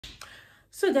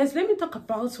So guys, let me talk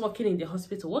about working in the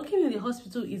hospital. Working in the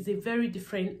hospital is a very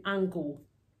different angle.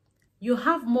 You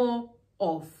have more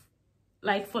of,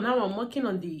 like for now I'm working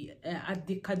on the at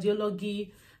the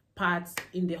cardiology part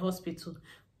in the hospital.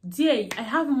 There I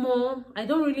have more, I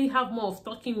don't really have more of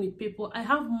talking with people. I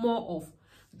have more of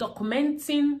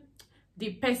documenting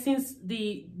the patient's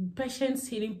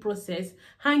healing process,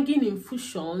 hanging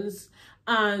infusions,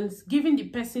 and giving the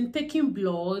person, taking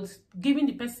blood, giving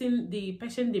the patient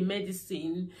the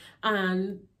medicine,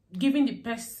 and giving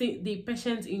the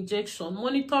patient injection,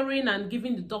 monitoring and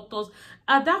giving the doctors.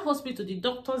 At that hospital, the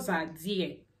doctors are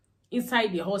there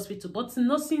inside the hospital, but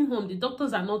nursing home, the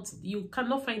doctors are not. You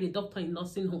cannot find a doctor in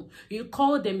nursing home. You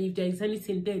call them, if there is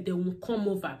anything there, they will come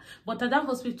over. But at that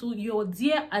hospital, you're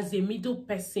there as a middle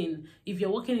person, if you're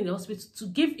working in the hospital, to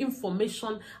give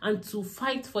information and to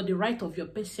fight for the right of your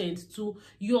patient.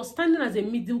 You're standing as a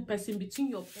middle person between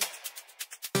your patient.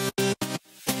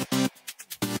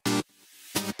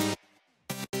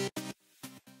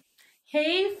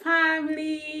 Hey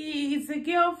family, it's a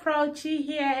girl Frouchy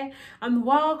here, and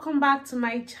welcome back to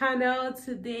my channel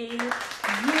today.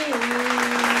 Yay!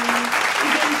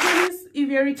 If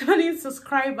you're a returning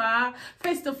subscriber,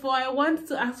 first of all, I want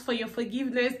to ask for your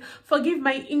forgiveness. Forgive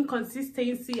my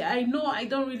inconsistency. I know I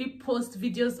don't really post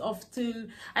videos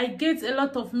often. I get a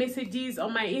lot of messages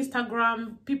on my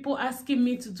Instagram, people asking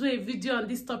me to do a video on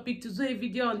this topic, to do a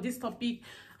video on this topic.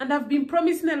 And I've been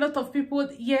promising a lot of people,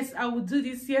 yes, I will do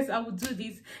this, yes, I will do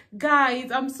this.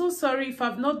 Guys, I'm so sorry if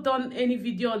I've not done any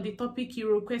video on the topic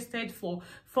you requested for.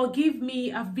 Forgive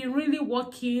me. I've been really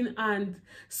working and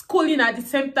schooling at the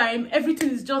same time. Everything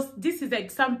is just, this is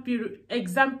exam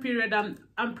period.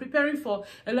 I'm preparing for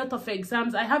a lot of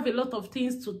exams. I have a lot of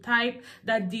things to type,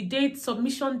 that the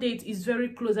submission date is very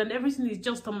close, and everything is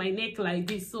just on my neck like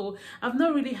this. So I've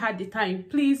not really had the time.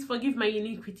 Please forgive my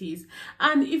iniquities.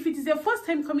 And if it is your first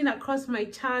time coming across my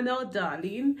channel,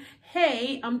 darling,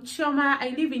 hey, I'm Chioma.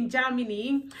 I live in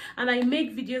Germany, and I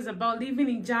make videos about living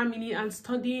in Germany and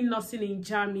studying nursing in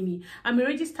Germany. I'm a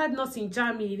registered nurse in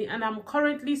Germany, and I'm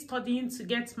currently studying to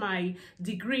get my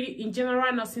degree in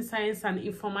general nursing science and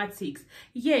informatics.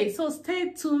 Yeah, so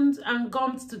stay tuned and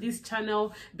gummed to this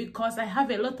channel, because I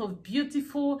have a lot of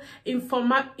beautiful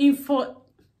informative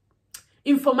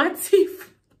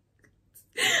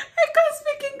I can't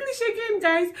speak English again,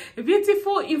 guys.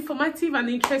 Beautiful, informative, and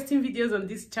interesting videos on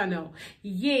this channel.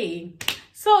 Yay!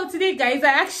 So today, guys,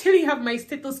 I actually have my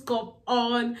stethoscope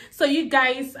on. So you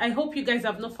guys, I hope you guys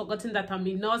have not forgotten that I'm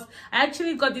a nurse. I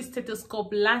actually got this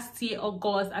stethoscope last year,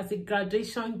 August, as a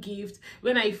graduation gift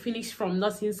when I finished from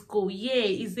nursing school. Yeah,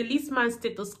 it's the Leastman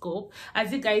stethoscope,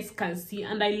 as you guys can see,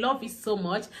 and I love it so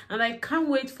much. And I can't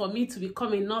wait for me to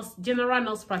become a nurse, general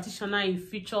nurse practitioner in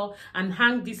future, and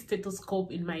hang this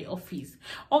stethoscope in my office.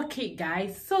 Okay,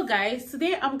 guys. So, guys,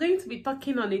 today I'm going to be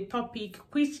talking on a topic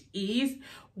which is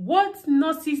what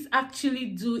nurses actually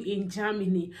do in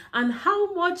Germany and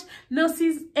how much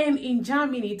nurses earn in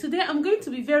Germany. Today I'm going to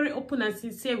be very open and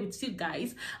sincere with you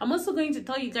guys. I'm also going to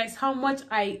tell you guys how much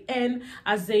I earn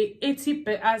as I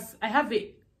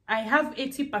have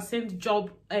 80%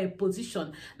 job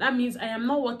position. That means I am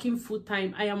not working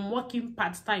full-time. I am working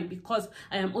part-time because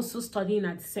I am also studying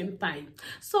at the same time.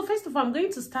 So first of all, I'm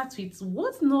going to start with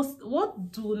what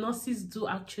do nurses do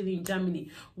actually in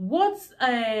Germany? What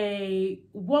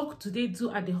work do they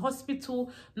do at the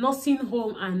hospital, nursing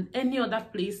home, and any other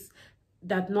place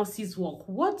that nurses work?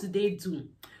 What do they do?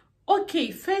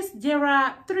 Okay, first, there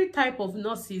are 3 types of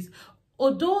nurses.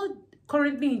 Although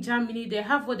currently in Germany, they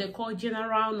have what they call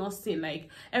general nursing, like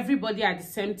everybody are the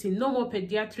same thing. No more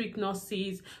pediatric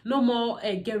nurses, no more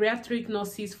geriatric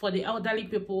nurses for the elderly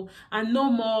people, and no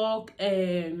more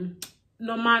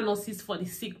normal nurses for the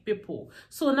sick people.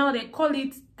 So now they call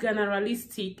it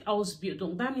generalistic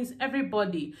Ausbildung. That means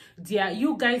everybody there,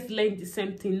 you guys learn the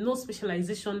same thing, no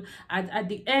specialization. At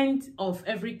the end of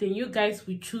everything, you guys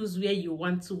will choose where you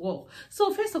want to work.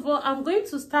 So first of all, I'm going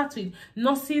to start with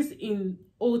nurses in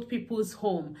old people's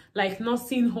home, like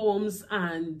nursing homes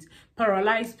and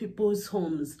paralyzed people's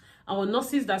homes, or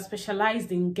nurses that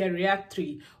specialized in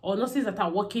geriatry, or nurses that are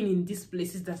working in these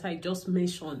places that I just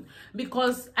mentioned.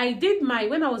 Because I did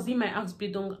when I was in my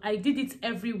Ausbildung, I did it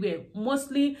everywhere,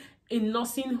 mostly in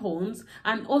nursing homes,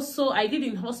 and also I did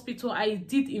in hospital, I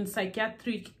did in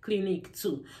psychiatric clinic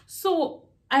too. So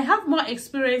I have more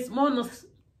experience,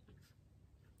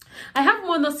 I have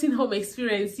more nursing home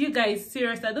experience. You guys,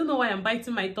 serious, I don't know why I'm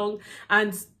biting my tongue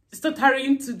and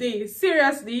stuttering today.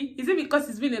 Seriously, is it because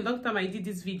it's been a long time I did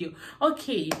this video?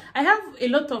 Okay, I have a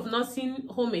lot of nursing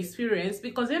home experience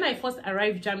because when I first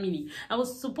arrived Germany, I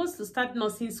was supposed to start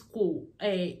nursing school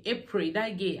April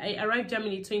that year. I arrived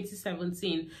Germany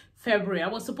 2017 February. I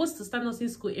was supposed to start nursing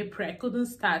school April. I couldn't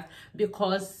start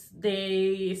because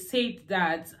they said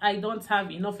that I don't have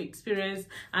enough experience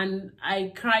and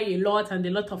I cry a lot and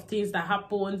a lot of things that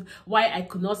happened why I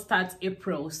could not start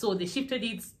April. So they shifted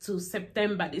it to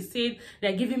September. They said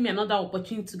they're giving me another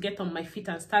opportunity to get on my feet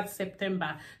and start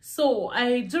September. So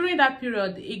during that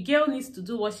period, a girl needs to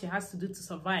do what she has to do to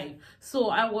survive.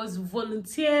 So I was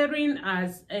volunteering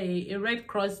as a Red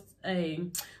Cross,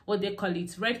 what they call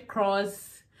it, Red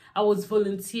Cross. I was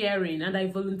volunteering and I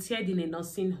volunteered in a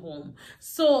nursing home.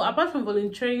 So apart from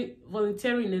volunteering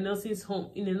in a nursing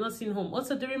home,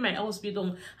 also during my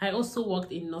Ausbildung, I also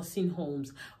worked in nursing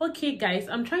homes. Okay, guys,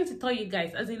 I'm trying to tell you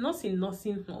guys, as a nurse in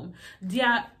nursing home,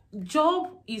 their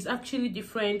job is actually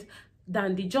different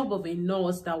than the job of a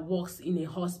nurse that works in a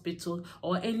hospital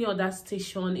or any other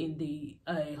station in the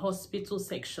hospital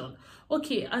section.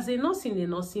 Okay, as a nurse in a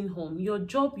nursing home, your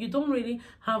job, you don't really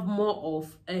have more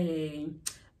of a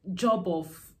job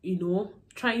of, you know,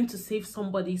 trying to save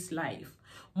somebody's life.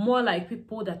 More like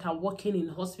people that are working in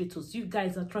hospitals, you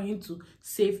guys are trying to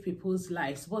save people's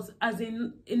lives. But as a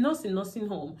nurse in nursing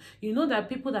home, you know that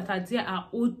people that are there are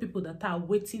old people that are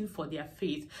waiting for their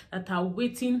fate, that are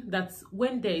waiting that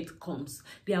when death comes,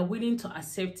 they are willing to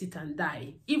accept it and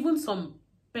die. Even some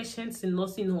patients in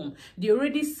nursing home, they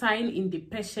already sign in the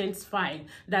patient's file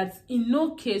that in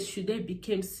no case should they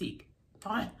become sick.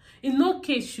 In no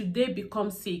case should they become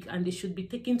sick and they should be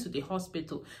taken to the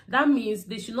hospital. That means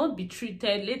they should not be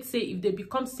treated. Let's say if they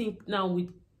become sick now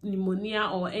with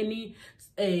pneumonia or any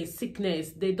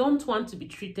sickness, they don't want to be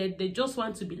treated. They just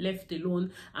want to be left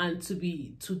alone and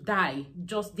to die.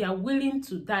 Just they are willing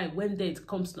to die when death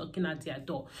comes knocking at their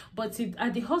door. But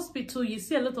at the hospital, you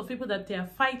see a lot of people that they are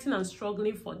fighting and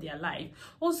struggling for their life.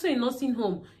 Also in nursing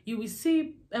home, you will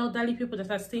see elderly people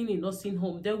that are staying in nursing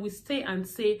home. They will stay and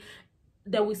say,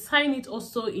 they will sign it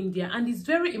also in there. And it's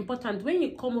very important when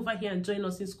you come over here and join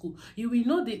nursing school, you will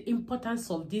know the importance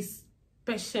of this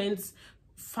patient's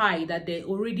file that they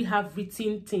already have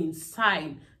written things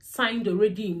signed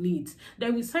already in it.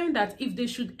 They will sign that if they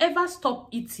should ever stop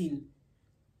eating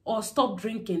or stop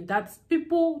drinking, that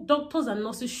people, doctors and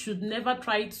nurses should never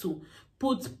try to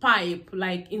put pipe,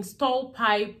 like install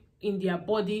pipe in their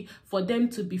body for them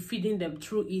to be feeding them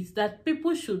through it. That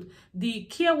people should, the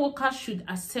care workers should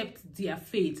accept their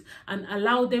fate and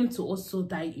allow them to also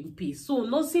die in peace. So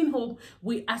nursing home,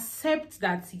 we accept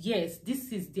that yes,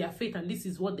 this is their fate and this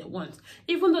is what they want.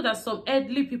 Even though there's some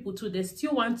elderly people too, they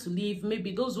still want to live.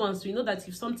 Maybe those ones, we know that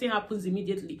if something happens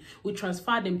immediately, we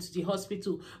transfer them to the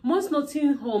hospital. Most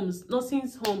nursing homes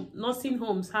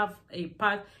have a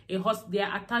part, they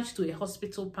are attached to a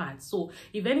hospital part. So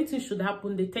if anything should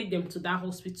happen, they take them to that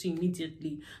hospital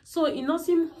immediately. So in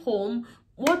nursing home,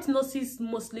 what nurses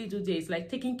mostly do there is like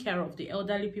taking care of the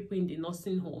elderly people in the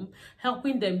nursing home,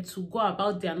 helping them to go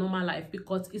about their normal life,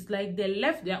 because it's like they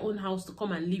left their own house to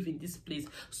come and live in this place.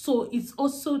 So it's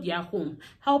also their home,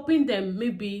 helping them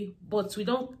maybe, but we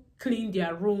don't clean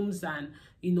their rooms and,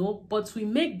 you know, but we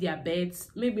make their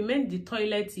beds, maybe when the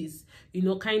toilet is, you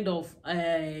know, kind of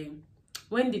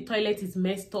when the toilet is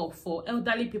messed up, for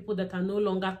elderly people that are no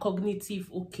longer cognitive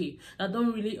okay, that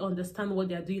don't really understand what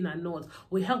they're doing or not,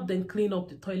 we help them clean up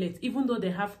the toilet, even though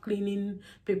they have cleaning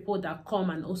people that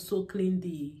come and also clean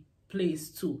the place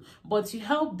too. But you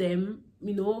help them,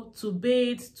 you know, to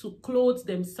bathe, to clothe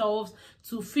themselves,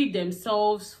 to feed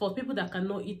themselves, for people that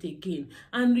cannot eat again.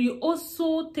 And we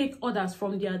also take orders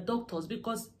from their doctors,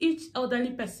 because each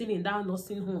elderly person in that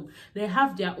nursing home, they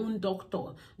have their own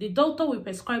doctor. The doctor will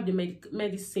prescribe the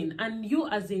medicine, and you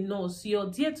as a nurse, you're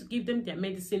there to give them their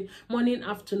medicine morning,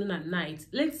 afternoon, and night.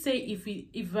 Let's say if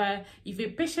a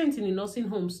patient in a nursing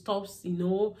home stops, you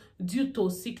know, due to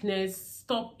sickness,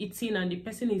 stop eating, and the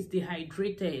person is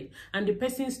dehydrated, and the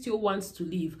person still wants to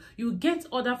live, you get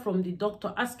order from the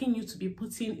doctor asking you to be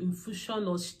putting infusion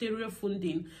or stereo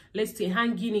funding, let's say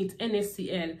hanging it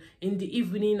NSCL in the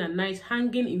evening and night,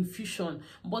 hanging infusion.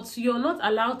 But you're not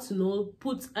allowed to know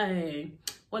put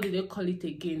what do they call it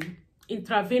again,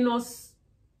 intravenous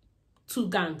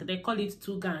Zugang, they call it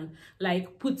Zugang,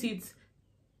 like put it,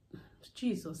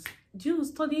 Jesus, do you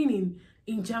studying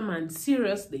in German,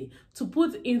 seriously, to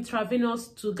put intravenous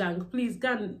Zugang? Please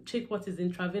go and check what is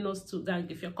intravenous Zugang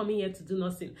if you're coming here to do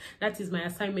nothing. That is my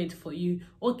assignment for you.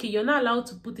 Okay, you're not allowed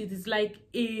to put it. It's like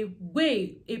a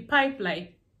pipe,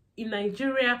 like in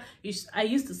Nigeria. I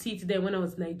used to see it there when I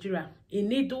was in Nigeria. A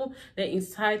needle that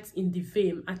inserts in the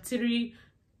vein, artery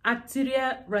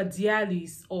arteria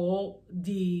radialis, or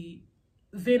the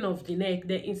vein of the neck.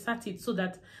 They insert it so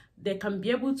that they can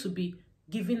be able to be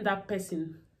giving that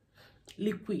person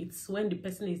liquids when the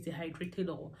person is dehydrated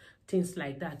or things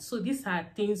like that. So these are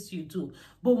things you do,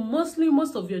 but mostly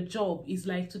most of your job is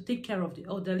like to take care of the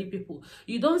elderly people.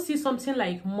 You don't see something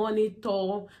like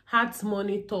monitor, heart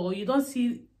monitor. You don't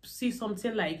see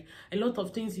something like a lot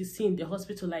of things you see in the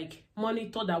hospital, like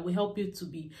monitor that will help you to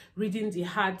be reading the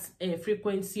heart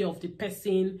frequency of the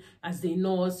person as a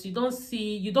nurse. You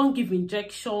don't give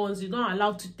injections, you don't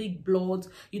allow to take blood,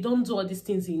 you don't do all these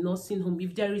things in nursing home.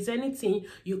 If there is anything,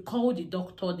 you call the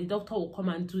doctor will come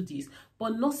and do this.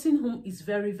 But nursing home is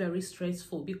very, very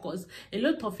stressful because a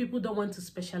lot of people don't want to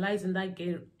specialize in that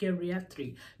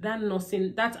geriatry, that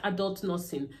nursing, that adult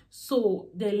nursing. So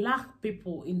they lack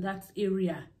people in that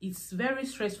area. It's very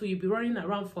stressful. You'll be running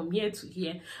around from here to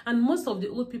here. And most of the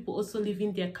old people also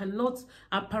living there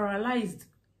are paralyzed.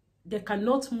 They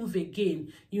cannot move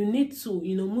again. You need to,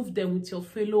 move them with your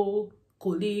fellow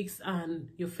colleagues and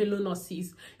your fellow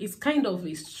nurses. It's kind of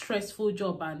a stressful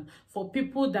job, and for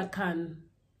people that can,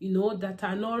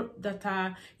 that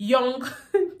are young,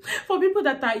 for people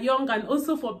that are young, and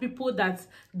also for people that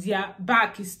their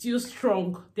back is still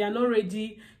strong, they are not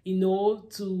ready,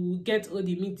 to get old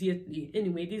immediately.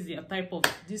 Anyway,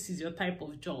 this is your type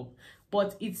of job.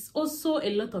 But it's also a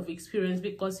lot of experience,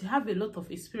 because you have a lot of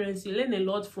experience. You learn a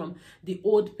lot from the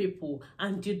old people,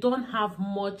 and you don't have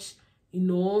much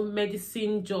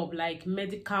medicine job, like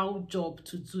medical job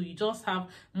to do. You just have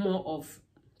more of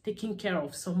taking care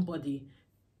of somebody,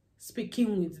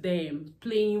 speaking with them,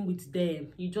 playing with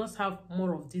them. You just have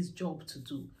more of this job to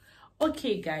do.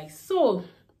 Okay guys, so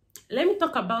let me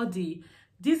talk about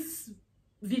this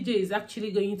video is actually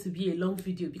going to be a long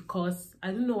video, because I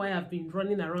don't know why I've been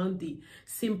running around the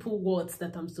simple words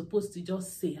that I'm supposed to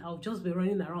just say. I'll just be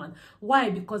running around. Why?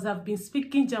 Because I've been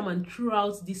speaking German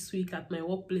throughout this week at my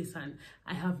workplace, and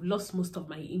I have lost most of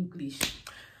my English.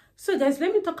 So guys,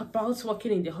 let me talk about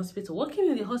working in the hospital.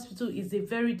 Working in the hospital is a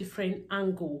very different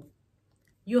angle.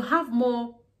 You have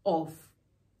more of,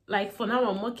 like for now,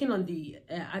 I'm working on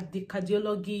at the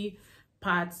cardiology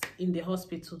part in the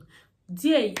hospital.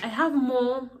 There,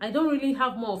 I don't really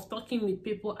have more of talking with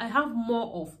people. I have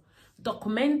more of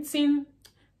documenting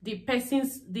the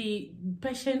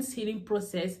patient's healing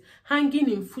process, hanging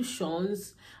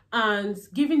infusions, and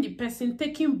giving the person,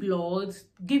 taking blood,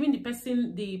 giving the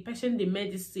patient the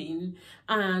medicine,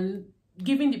 and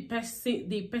giving the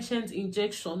patient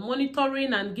injection,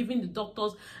 monitoring and giving the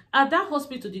doctors. At that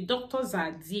hospital, the doctors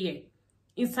are there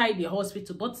inside the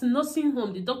hospital, but nursing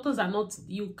home, the doctors are not.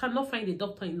 You cannot find a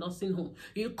doctor in nursing home.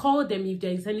 You call them, if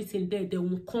there is anything there, they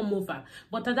will come over.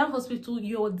 But at that hospital,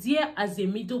 you're there as a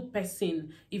middle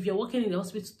person, if you're working in the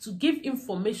hospital, to give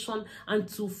information and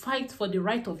to fight for the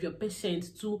right of your patient.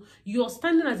 You're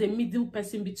standing as a middle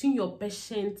person between your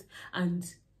patient and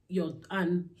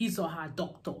his or her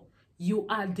doctor. You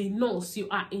are the nurse, you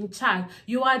are in charge,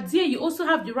 you are there. You also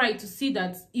have the right to see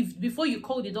that before you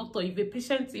call the doctor,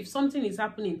 if something is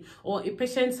happening, or a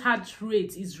patient's heart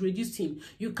rate is reducing,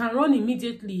 you can run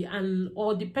immediately,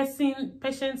 or the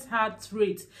patient's heart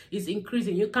rate is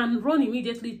increasing, you can run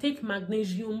immediately, take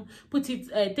magnesium, put it,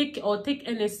 take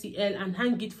NSCL and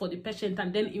hang it for the patient,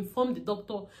 and then inform the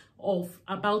doctor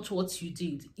about what you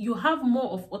did. You have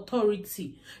more of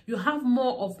authority, you have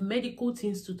more of medical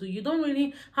things to do. You don't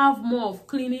really have more of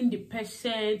cleaning the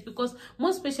patient, because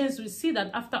most patients will see that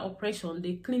after operation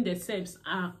they clean themselves,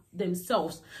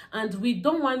 and we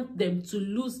don't want them to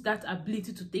lose that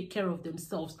ability to take care of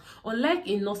themselves. Unlike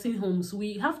in nursing homes,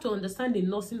 we have to understand in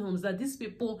nursing homes that these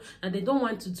people, and they don't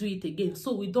want to do it again,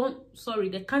 so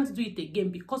they can't do it again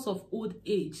because of old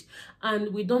age,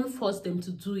 and we don't force them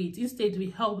to do it. Instead,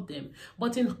 we help them.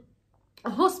 But in a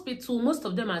hospital, most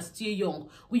of them are still young.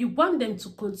 We want them to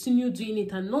continue doing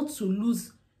it and not to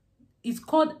lose. It's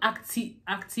called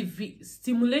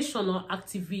stimulation or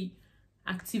activieren,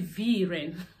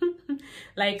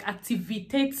 like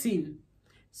activating.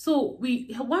 So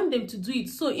we want them to do it.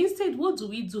 So instead, what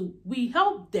do? We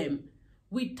help them.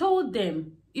 We told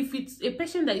them, if it's a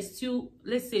patient that is still,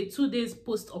 let's say, 2 days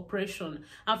post-operation,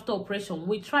 after operation,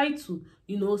 we try to,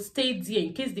 stay there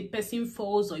in case the person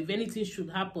falls or if anything should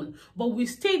happen. But we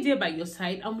stay there by your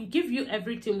side, and we give you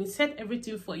everything. We set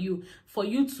everything for you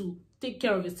to take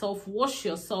care of yourself, wash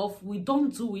yourself. We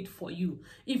don't do it for you.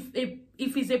 If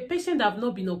it's a patient that have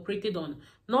not been operated on,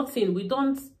 nothing, we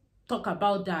don't talk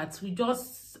about that. We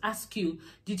just ask you,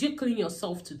 did you clean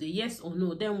yourself today? Yes or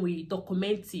no? Then we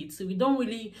document it. So we don't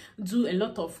really do a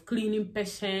lot of cleaning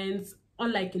patients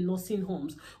unlike in nursing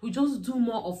homes. We just do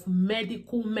more of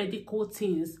medical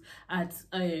things at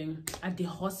the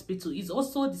hospital. It's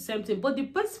also the same thing, but the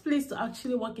best place to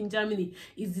actually work in Germany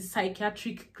is the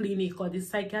psychiatric clinic or the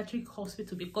psychiatric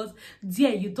hospital, because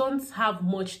there you don't have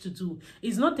much to do.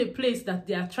 It's not a place that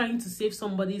they are trying to save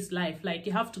somebody's life, like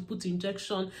you have to put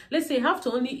injection. Let's say you have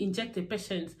to only inject a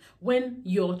patient when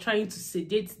you're trying to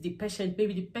sedate the patient.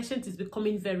 Maybe the patient is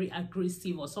becoming very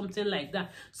aggressive or something like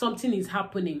that, something is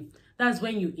happening. That's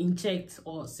when you inject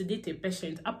or sedate a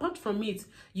patient. Apart from it,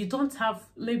 you don't have,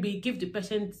 maybe give the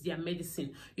patient their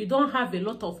medicine. You don't have a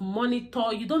lot of monitor.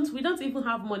 We don't even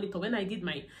have monitor. When I did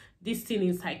this thing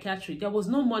in psychiatry, there was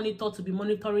no monitor to be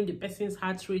monitoring the person's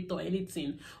heart rate or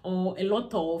anything, or a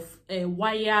lot of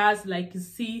wires like you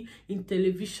see in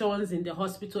televisions in the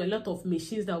hospital, a lot of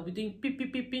machines that will be doing beep,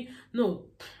 beep, beep, beep. No,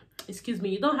 excuse me,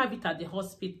 you don't have it at the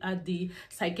hospital, at the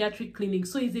psychiatric clinic.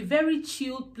 So it's a very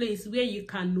chilled place where you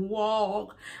can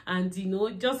walk and, you know,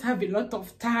 just have a lot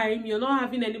of time. You're not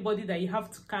having anybody that you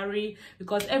have to carry,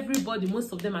 because everybody,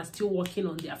 most of them are still walking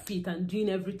on their feet and doing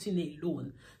everything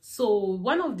alone. So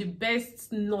one of the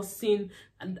best nursing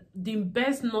and the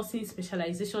best nursing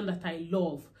specialization that I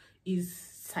love is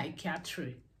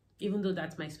psychiatry, even though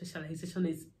that my specialization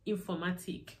is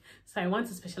informatic. So I want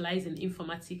to specialize in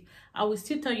informatic. I will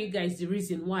still tell you guys the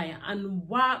reason why and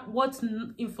what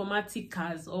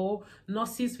informaticas or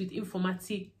nurses with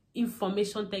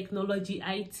information technology,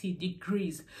 IT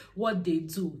degrees, what they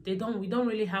do. We don't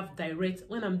really have direct,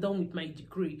 when I'm done with my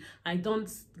degree, I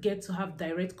don't get to have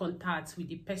direct contact with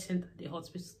the patient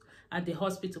at the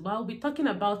hospital, but I'll be talking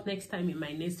about next time in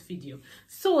my next video.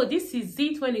 So this is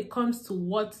it when it comes to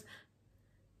what,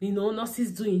 you know,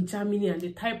 nurses do in Germany and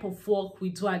the type of work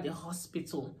we do at the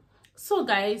hospital. So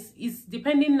guys, it's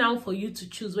depending now for you to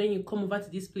choose when you come over to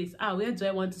this place. Where do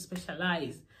I want to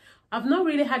specialize? I've not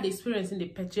really had experience in the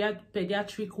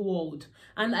pediatric world,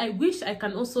 and I wish I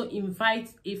can also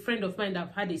invite a friend of mine that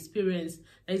I've had experience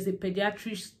that is a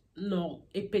pediatric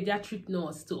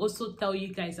nurse to also tell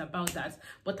you guys about that,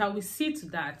 but I will see to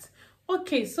that.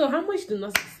 Okay, so how much do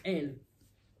nurses earn?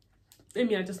 Let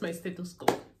me adjust my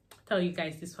stethoscope. Tell you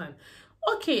guys this one.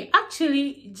 Okay,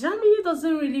 actually Germany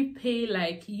doesn't really pay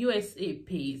like USA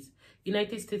pays,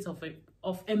 United States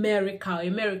of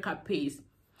America pays.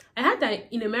 I heard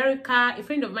that in America, a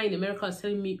friend of mine in America was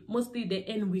telling me mostly they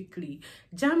earn weekly.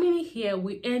 Germany here,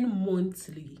 we earn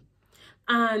monthly,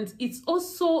 and it's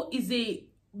also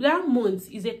that month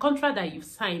is a contract that you've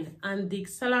signed, and the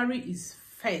salary is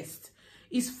first.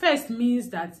 First means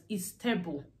that it's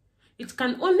stable. It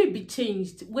can only be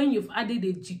changed when you've added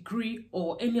a degree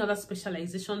or any other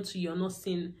specialization to your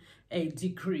nursing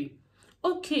degree.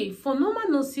 Okay, for normal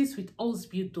nurses with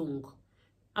Ausbildung,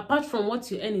 apart from what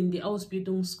you earn in the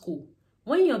Ausbildung school,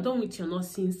 when you're done with your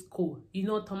nursing school, you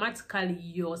know, automatically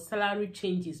your salary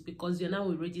changes because you're now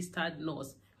a registered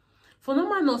nurse. For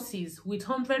normal nurses with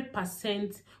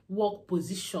 100% work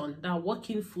position that are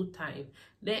working full-time,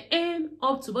 they earn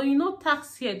up to, but you know,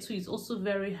 tax here too is also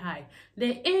very high.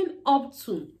 They earn up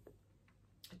to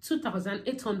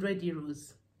 2,800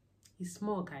 euros. It's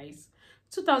small, guys.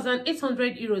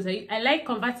 2,800 euros. I like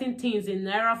converting things in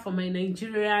Naira for my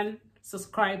Nigerian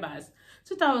subscribers.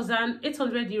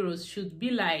 2,800 euros should be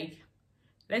like,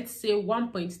 let's say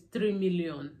 1.3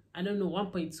 million. I don't know,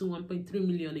 1.2, 1.3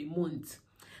 million a month.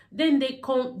 Then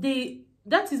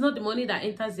that is not the money that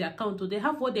enters the account. They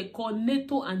have what they call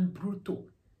netto and brutto.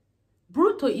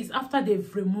 Brutto is after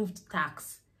they've removed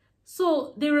tax.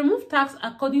 So they remove tax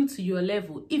according to your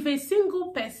level. If a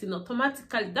single person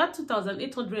automatically, that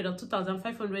 2,800 or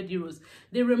 2,500 euros,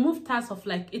 they remove tax of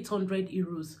like 800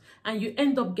 euros, and you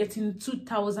end up getting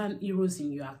 2,000 euros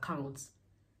in your account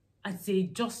as a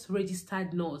just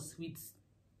registered nurse with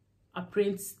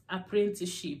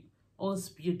apprenticeship or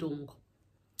Ausbildung.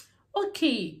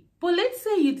 Okay, but let's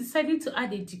say you decided to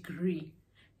add a degree,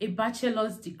 a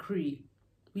bachelor's degree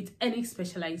with any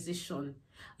specialization.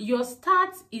 Your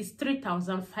start is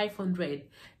 3,500.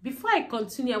 Before I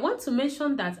continue, I want to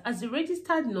mention that as a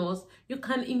registered nurse, you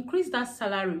can increase that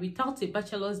salary without a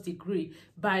bachelor's degree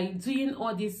by doing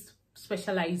all this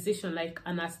specialization like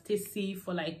anesthesia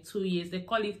for like 2 years. They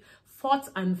call it Fort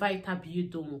and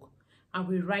Weiterbildung. I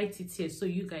will write it here so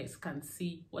you guys can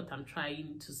see what I'm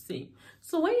trying to say.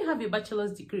 So when you have a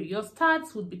bachelor's degree, your start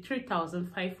would be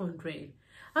 3,500.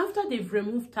 After they've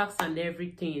removed tax and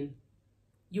everything,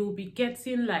 you'll be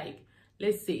getting like,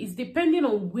 let's say, it's depending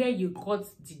on where you got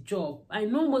the job. I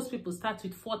know most people start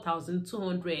with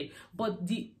 4,200, but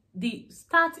the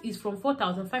start is from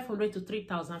 4,500 to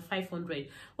 3,500.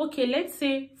 Okay, let's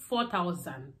say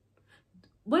 4,000.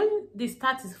 When the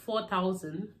start is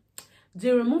 4,000,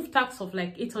 they remove tax of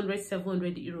like 800,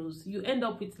 700 euros. You end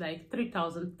up with like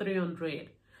 3,300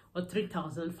 or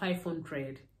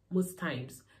 3,500 most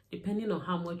times, depending on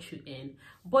how much you earn.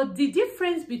 But the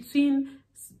difference between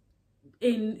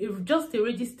just a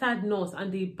registered nurse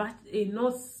and a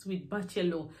nurse with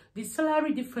bachelor, the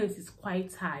salary difference is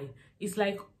quite high. It's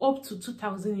like up to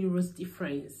 2,000 euros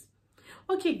difference.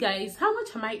 Okay guys, how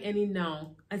much am I earning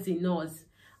now as a nurse?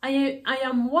 I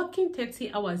am working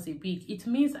 30 hours a week. It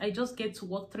means I just get to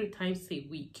work 3 times a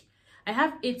week. I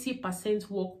have 80%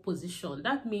 work position.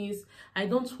 That means I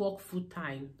don't work full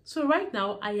time. So right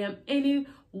now I am earning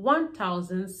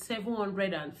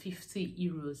 1,750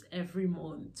 euros every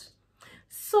month.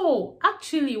 So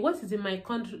actually, what is in my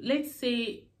country? Let's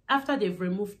say after they've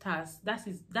removed tax, that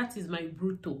is my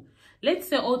brutto. Let's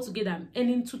say altogether I'm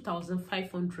earning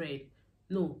 2,500.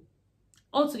 No,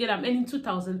 altogether I'm earning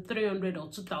 2,300 or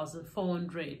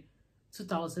 2,400.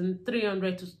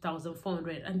 2,300 to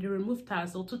 2,400, and they remove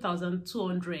tax, or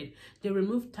 2,200, they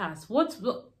remove tax.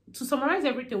 To summarize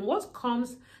everything, what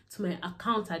comes to my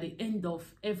account at the end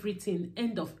of everything,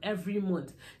 end of every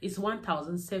month, is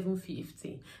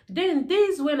 1,750. Then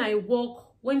days when I work,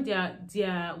 when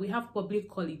we have public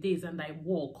holidays and I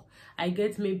work, I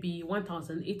get maybe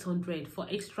 1,800 for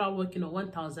extra working, or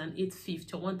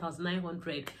 1,850 or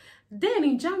 1,900. Then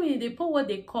in Germany, they put what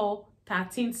they call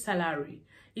 13th salary.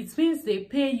 It means they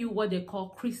pay you what they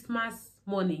call Christmas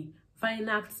money,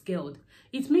 Weihnachtsgeld.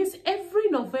 It means every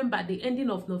November, at the ending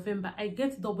of November, I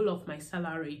get double of my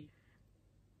salary.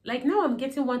 Like now I'm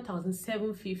getting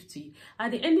 1,750.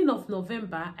 At the ending of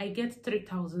November, I get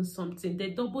 3,000 something.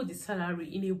 They double the salary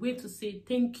in a way to say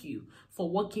thank you for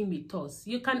working with us.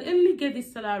 You can only get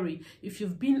this salary if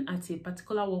you've been at a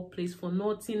particular workplace for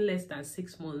nothing less than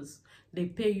 6 months. They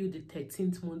pay you the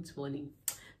 13th month money.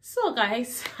 So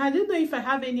guys, I don't know if I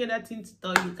have any other thing to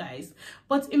tell you guys,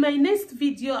 but in my next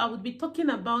video I would be talking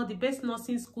about the best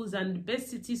nursing schools and the best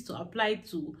cities to apply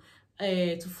to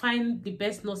find the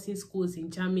best nursing schools in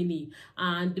Germany,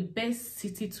 and the best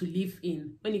city to live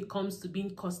in when it comes to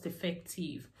being cost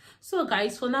effective. So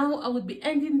guys, for now I would be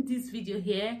ending this video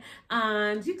here,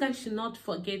 and you guys should not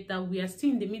forget that we are still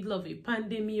in the middle of a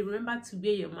pandemic. Remember to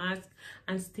wear your mask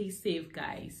and stay safe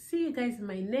guys. See you guys in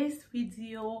my next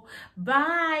video.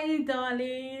 Bye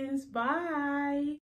darlings. Bye.